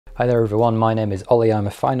Hi there everyone, my name is Ollie, I'm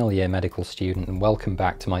a final year medical student and welcome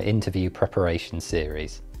back to my interview preparation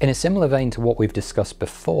series. In a similar vein to what we've discussed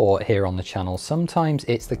before here on the channel, sometimes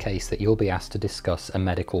it's the case that you'll be asked to discuss a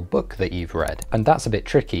medical book that you've read. And that's a bit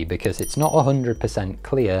tricky because it's not 100%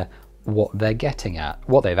 clear what they're getting at.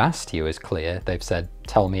 What they've asked you is clear. They've said,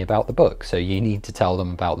 tell me about the book. So you need to tell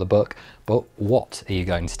them about the book, but what are you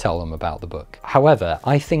going to tell them about the book? However,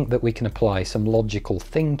 I think that we can apply some logical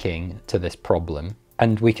thinking to this problem,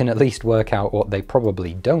 and we can at least work out what they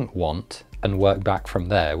probably don't want and work back from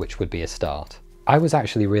there, which would be a start. I was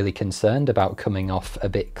actually really concerned about coming off a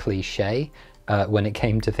bit cliche when it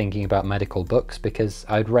came to thinking about medical books, because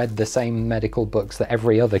I'd read the same medical books that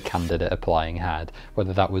every other candidate applying had,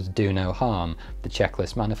 whether that was Do No Harm, The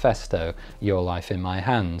Checklist Manifesto, Your Life in My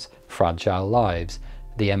Hands, Fragile Lives,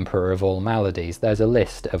 The Emperor of All Maladies. There's a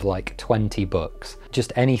list of like 20 books.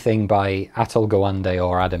 Just anything by Atul Gawande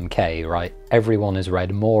or Adam Kay, right? Everyone has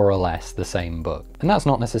read more or less the same book. And that's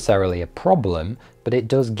not necessarily a problem, but it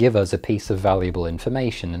does give us a piece of valuable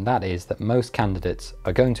information, and that is that most candidates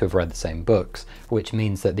are going to have read the same books, which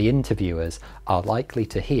means that the interviewers are likely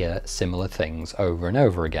to hear similar things over and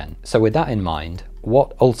over again. So with that in mind,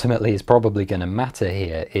 what ultimately is probably going to matter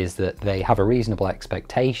here is that they have a reasonable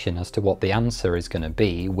expectation as to what the answer is going to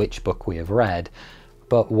be, which book we have read,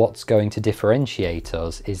 but what's going to differentiate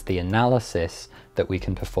us is the analysis that we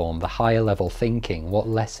can perform, the higher level thinking, what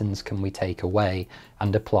lessons can we take away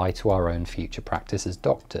and apply to our own future practice as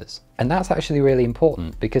doctors. And that's actually really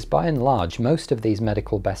important because by and large, most of these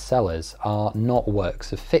medical bestsellers are not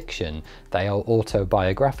works of fiction, they are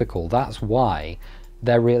autobiographical. That's why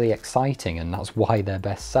they're really exciting and that's why they're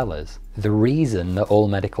bestsellers. The reason that all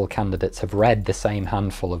medical candidates have read the same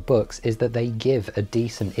handful of books is that they give a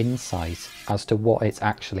decent insight as to what it's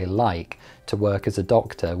actually like to work as a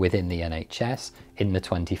doctor within the NHS in the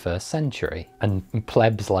 21st century. And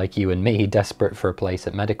plebs like you and me, desperate for a place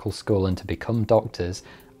at medical school and to become doctors,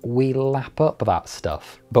 we lap up that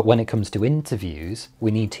stuff. But when it comes to interviews, we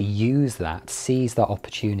need to use that, seize that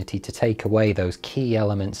opportunity to take away those key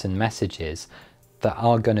elements and messages that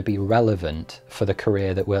are going to be relevant for the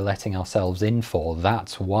career that we're letting ourselves in for.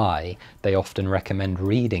 That's why they often recommend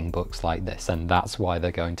reading books like this, and that's why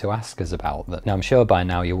they're going to ask us about them. Now, I'm sure by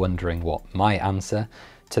now you're wondering what my answer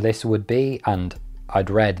to this would be, and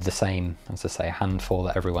I'd read the same, as I say, handful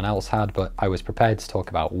that everyone else had, but I was prepared to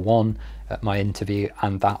talk about one at my interview,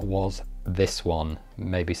 and that was this one,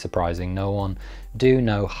 maybe surprising no one. Do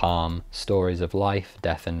No Harm, Stories of Life,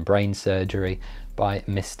 Death and Brain Surgery by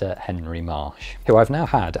Mr. Henry Marsh, who I've now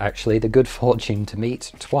had actually the good fortune to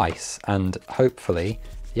meet twice, and hopefully,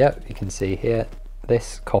 yep, you can see here,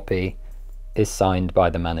 this copy is signed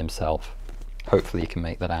by the man himself. Hopefully you can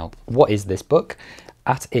make that out. What is this book?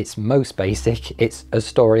 At its most basic, it's a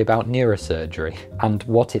story about neurosurgery and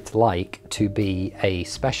what it's like to be a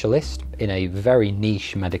specialist in a very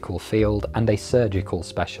niche medical field and a surgical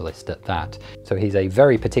specialist at that. So he's a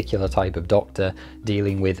very particular type of doctor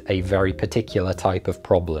dealing with a very particular type of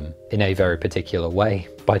problem in a very particular way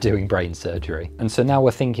by doing brain surgery. And so now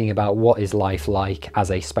we're thinking about what is life like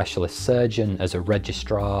as a specialist surgeon, as a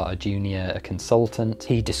registrar, a junior, a consultant.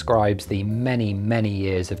 He describes the many, many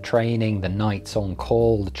years of training, the nights on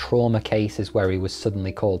call, the trauma cases where he was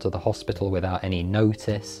suddenly called to the hospital without any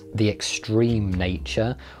notice, the extreme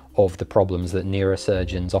nature of the problems that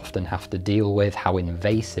neurosurgeons often have to deal with, how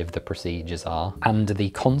invasive the procedures are, and the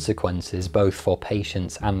consequences both for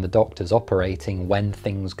patients and the doctors operating when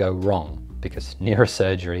things go wrong. Because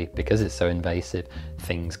neurosurgery, because it's so invasive,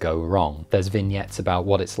 things go wrong. There's vignettes about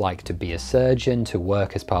what it's like to be a surgeon, to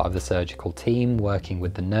work as part of the surgical team, working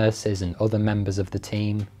with the nurses and other members of the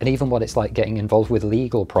team, and even what it's like getting involved with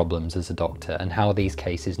legal problems as a doctor and how these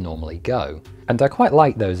cases normally go. And I quite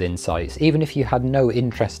like those insights. Even if you had no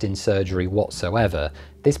interest in surgery whatsoever,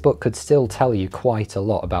 this book could still tell you quite a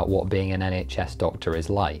lot about what being an NHS doctor is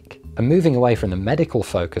like. And moving away from the medical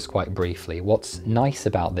focus quite briefly, what's nice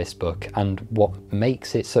about this book and what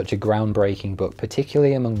makes it such a groundbreaking book,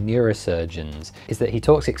 particularly among neurosurgeons, is that he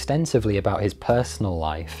talks extensively about his personal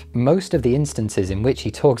life. Most of the instances in which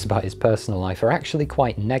he talks about his personal life are actually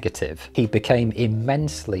quite negative. He became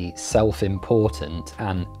immensely self-important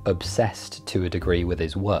and obsessed to a degree with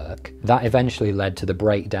his work. That eventually led to the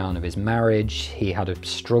breakdown of his marriage. He had a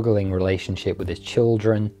struggling relationship with his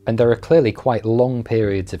children, and there are clearly quite long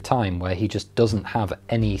periods of time where he just doesn't have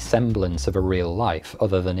any semblance of a real life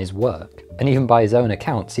other than his work. And even by his own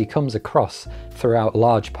accounts, he comes across throughout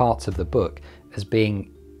large parts of the book as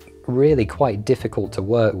being really quite difficult to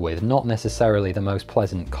work with, not necessarily the most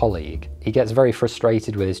pleasant colleague. He gets very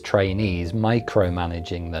frustrated with his trainees,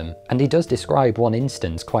 micromanaging them, and he does describe one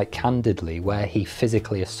instance quite candidly where he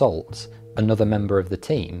physically assaults another member of the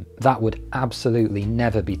team. That would absolutely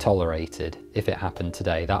never be tolerated if it happened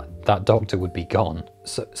today. That doctor would be gone.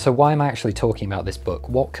 So why am I actually talking about this book?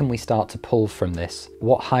 What can we start to pull from this?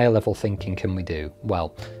 What higher level thinking can we do?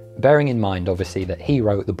 Well, bearing in mind obviously that he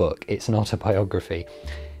wrote the book, it's an autobiography,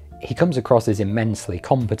 he comes across as immensely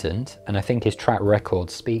competent, and I think his track record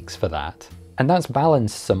speaks for that. And that's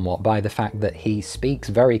balanced somewhat by the fact that he speaks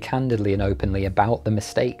very candidly and openly about the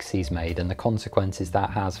mistakes he's made and the consequences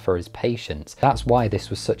that has for his patients. That's why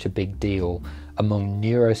this was such a big deal among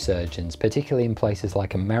neurosurgeons, particularly in places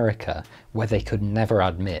like America, where they could never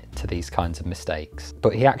admit to these kinds of mistakes.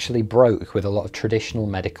 But he actually broke with a lot of traditional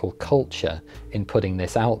medical culture in putting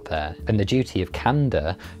this out there, and the duty of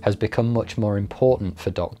candor has become much more important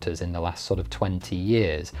for doctors in the last sort of 20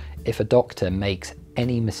 years. If a doctor makes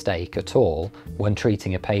any mistake at all when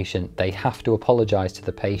treating a patient, they have to apologize to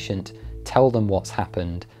the patient, tell them what's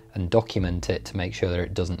happened, and document it to make sure that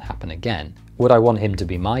it doesn't happen again. Would I want him to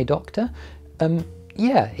be my doctor?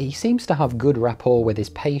 Yeah, he seems to have good rapport with his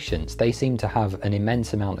patients. They seem to have an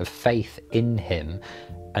immense amount of faith in him,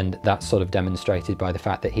 and that's sort of demonstrated by the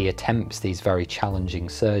fact that he attempts these very challenging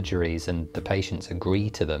surgeries and the patients agree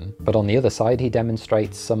to them. But on the other side, he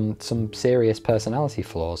demonstrates some serious personality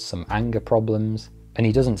flaws, some anger problems, and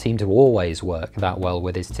he doesn't seem to always work that well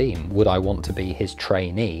with his team. Would I want to be his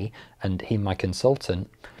trainee and he my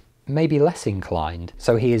consultant? Maybe less inclined.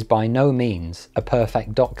 So he is by no means a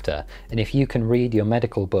perfect doctor, and if you can read your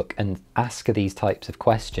medical book and ask these types of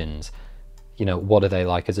questions, you know, what are they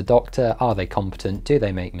like as a doctor? Are they competent? Do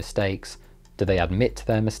they make mistakes? Do they admit to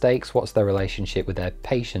their mistakes? What's their relationship with their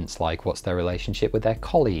patients like? What's their relationship with their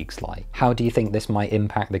colleagues like? How do you think this might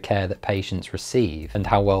impact the care that patients receive and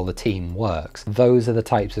how well the team works? Those are the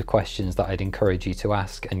types of questions that I'd encourage you to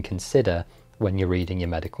ask and consider when you're reading your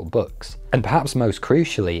medical books. And perhaps most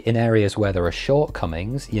crucially, in areas where there are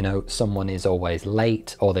shortcomings, you know, someone is always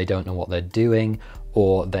late, or they don't know what they're doing,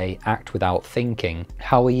 or they act without thinking,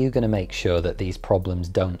 how are you going to make sure that these problems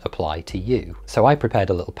don't apply to you? So I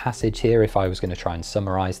prepared a little passage here if I was going to try and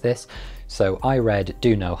summarize this. So I read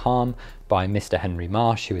Do No Harm by Mr. Henry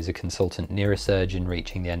Marsh, who is a consultant neurosurgeon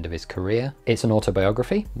reaching the end of his career. It's an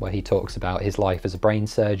autobiography where he talks about his life as a brain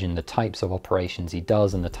surgeon, the types of operations he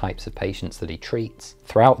does and the types of patients that he treats.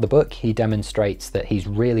 Throughout the book, he demonstrates that he's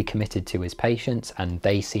really committed to his patients and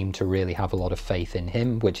they seem to really have a lot of faith in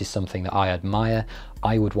him, which is something that I admire.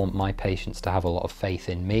 I would want my patients to have a lot of faith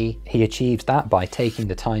in me. He achieves that by taking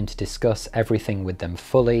the time to discuss everything with them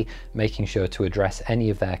fully, making sure to address any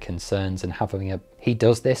of their concerns and he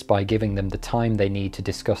does this by giving them the time they need to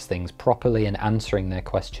discuss things properly and answering their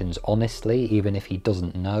questions honestly, even if he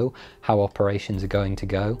doesn't know how operations are going to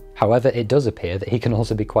go. However, it does appear that he can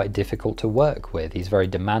also be quite difficult to work with. He's very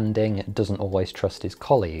demanding, doesn't always trust his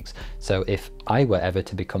colleagues. So if I were ever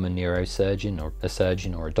to become a neurosurgeon or a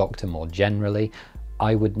surgeon or a doctor more generally,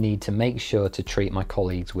 I would need to make sure to treat my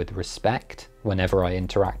colleagues with respect whenever I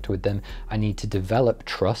interact with them. I need to develop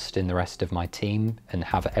trust in the rest of my team and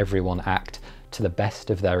have everyone act to the best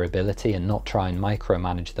of their ability and not try and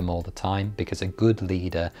micromanage them all the time, because a good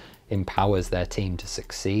leader empowers their team to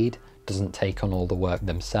succeed, doesn't take on all the work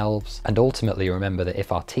themselves. And ultimately remember that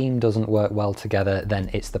if our team doesn't work well together, then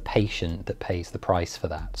it's the patient that pays the price for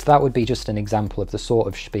that. So that would be just an example of the sort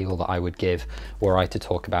of spiel that I would give were I to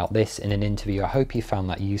talk about this in an interview. I hope you found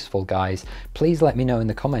that useful, guys. Please let me know in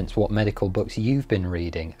the comments what medical books you've been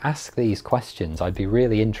reading. Ask these questions. I'd be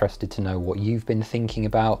really interested to know what you've been thinking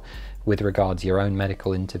about with regards to your own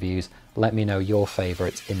medical interviews. Let me know your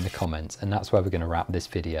favourites in the comments, and that's where we're going to wrap this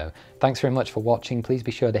video. Thanks very much for watching. Please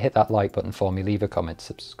be sure to hit that like button for me, leave a comment,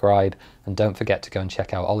 subscribe, and don't forget to go and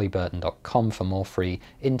check out ollieburton.com for more free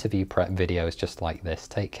interview prep videos just like this.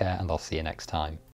 Take care, and I'll see you next time.